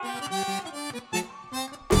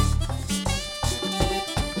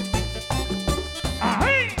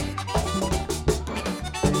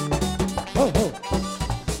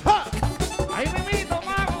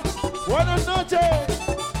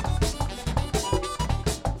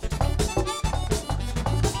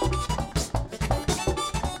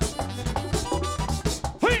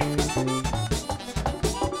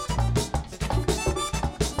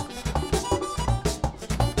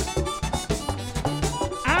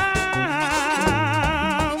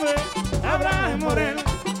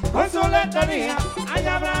Ay,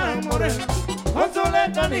 Abraham Moreno, con su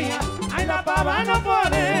letanía, ay, la pava no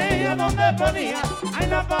pone, ¿a dónde ponía? Ay,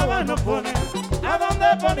 la pava no pone, ¿a dónde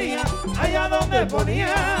ponía? Ay, ¿a dónde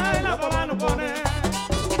ponía? Ay, la pava no pone.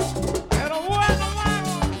 Pero bueno,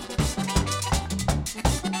 vamos.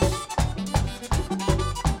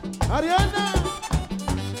 Ariana.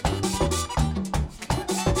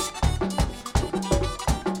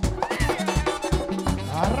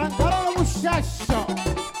 Arrancaron los muchachos.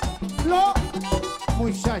 Los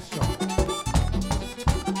muchachos.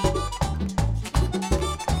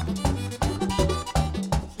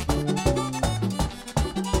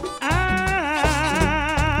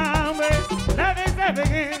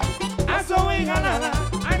 A su hija Lala,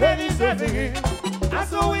 ay, me dice Figuín, a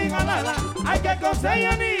su hija Lala, hay que conseguir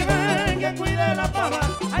Aníbal, que cuide la pava,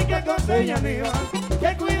 hay que conseguir Aníbal,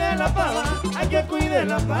 que cuide la pava, hay que cuide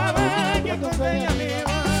la pava, hay que conseguir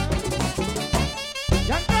Aníbal.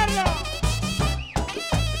 Giancarlo,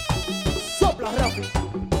 Sopla rápido.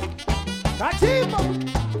 ¡Cachimbo!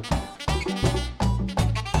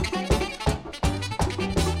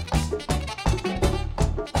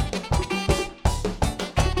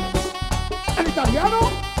 El italiano.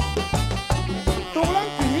 Tu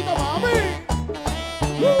blanquito, mami.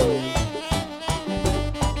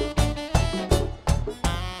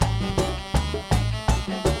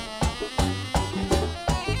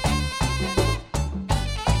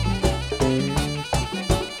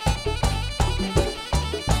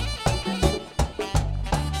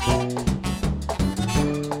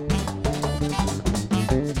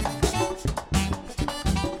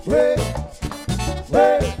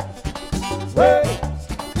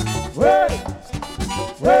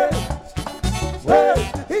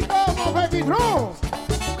 Y como Baby Ron,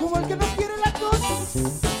 como el que no quiere la cosa.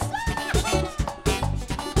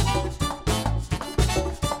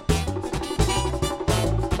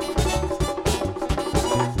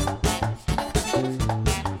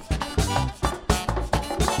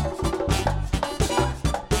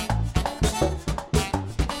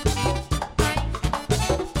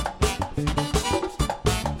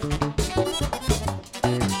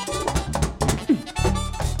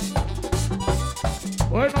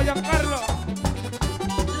 bueno, Giancarlo,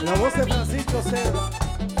 La voz de Francisco Cerda.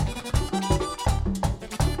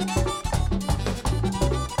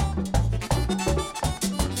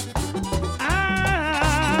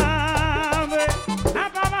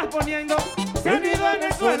 la pava poniendo, se han ido en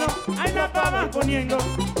el suelo, ay, la pava poniendo,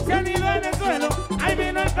 se han ido en el suelo, ahí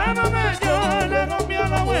vino el pavo macho, le rompió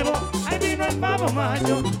los huevos, ahí vino el pavo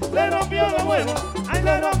macho, le rompió los huevos, ay,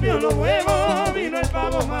 le rompió los huevos, vino el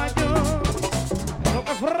pavo macho. Lo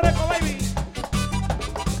que fue reco, baby.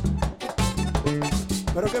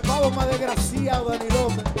 Pero qué pavo más desgraciado, Dani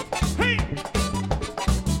López. Hey.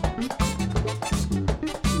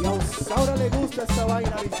 Y a Usaura le gusta esa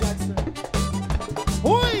vaina, Bill Jackson.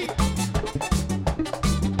 ¡Uy!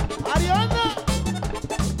 ¡Ariana!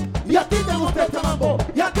 ¿Y a ti te gusta este mambo?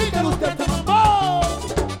 ¿Y a ti te gusta este mambo?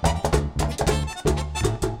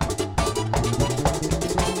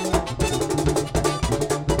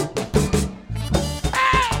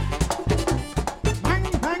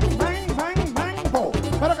 Mambo.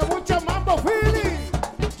 Pero que mucho mambo, Philly.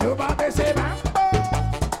 Chúpate ese mambo.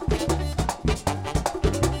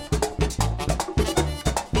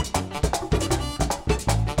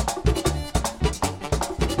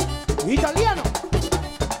 Italiano.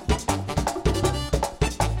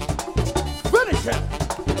 Finish it.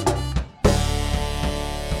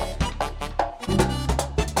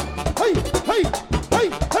 Hey, hey, hey,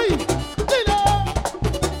 hey. Dilo.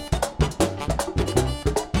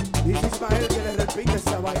 Dice Ismael que le repite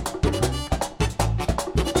esa vaina.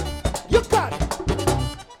 You got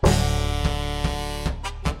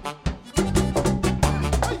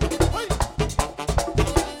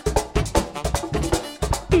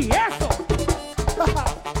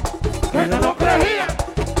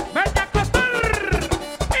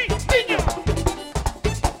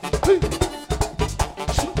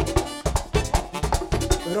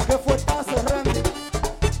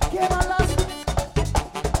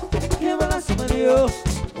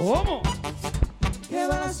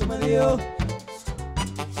balazo me dio.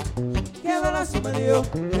 Qué balazo me dio,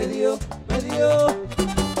 me dio, me dio.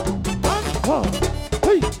 Oh.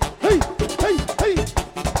 Hey, hey, hey, hey.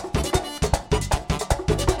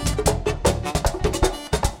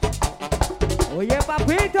 Oye,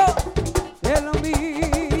 papito, te lo vi.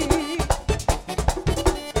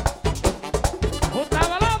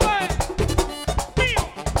 Gustavo López. Mío.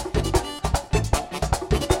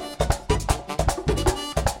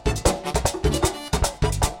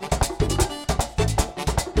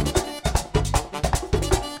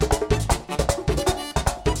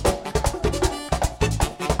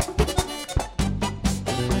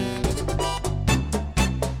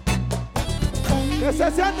 Que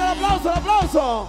se siente el aplauso, el aplauso.